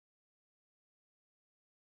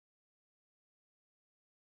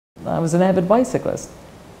I was an avid bicyclist.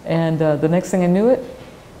 And the next thing I knew it,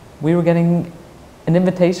 we were getting an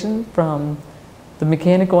invitation from the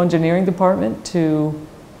mechanical engineering department to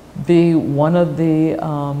be one of the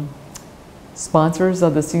sponsors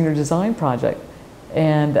of the senior design project.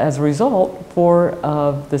 And as a result, 4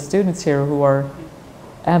 of the students here, who are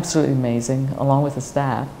absolutely amazing, along with the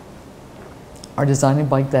staff, are designing a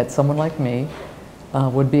bike that someone like me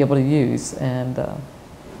would be able to use, and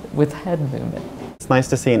with head movement. It's nice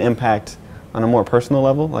to see an impact on a more personal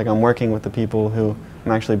level, like I'm working with the people who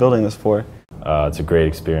I'm actually building this for. It's a great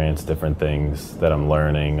experience, different things that I'm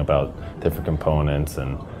learning about different components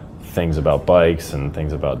and things about bikes and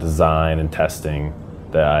things about design and testing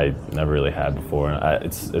that I never really had before.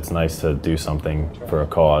 It's nice to do something for a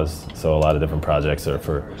cause. So a lot of different projects are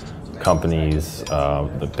for companies,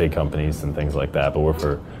 the big companies and things like that, but we're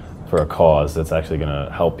for a cause that's actually going to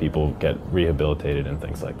help people get rehabilitated and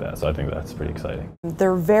things like that. So I think that's pretty exciting.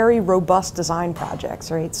 They're very robust design projects,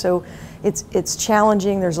 right? So it's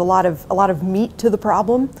challenging. There's a lot of meat to the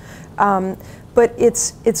problem, but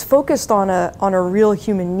it's focused on a real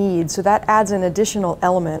human need. So that adds an additional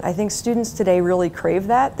element. I think students today really crave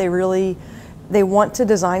that. They want to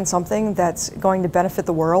design something that's going to benefit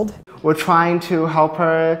the world. We're trying to help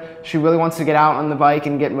her. She really wants to get out on the bike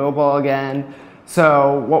and get mobile again.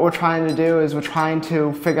 So what we're trying to do is we're trying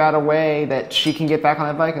to figure out a way that she can get back on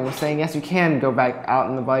the bike, and we're saying, yes, you can go back out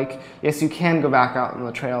on the bike. Yes, you can go back out on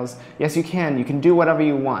the trails. Yes, you can. You can do whatever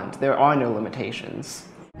you want. There are no limitations.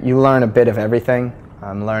 You learn a bit of everything.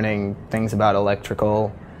 I'm learning things about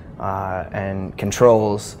electrical and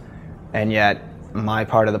controls, and yet my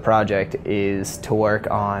part of the project is to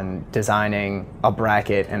work on designing a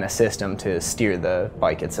bracket and a system to steer the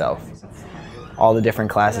bike itself. All the different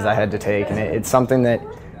classes I had to take, and it's something that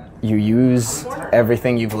you use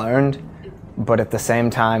everything you've learned, but at the same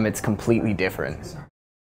time it's completely different.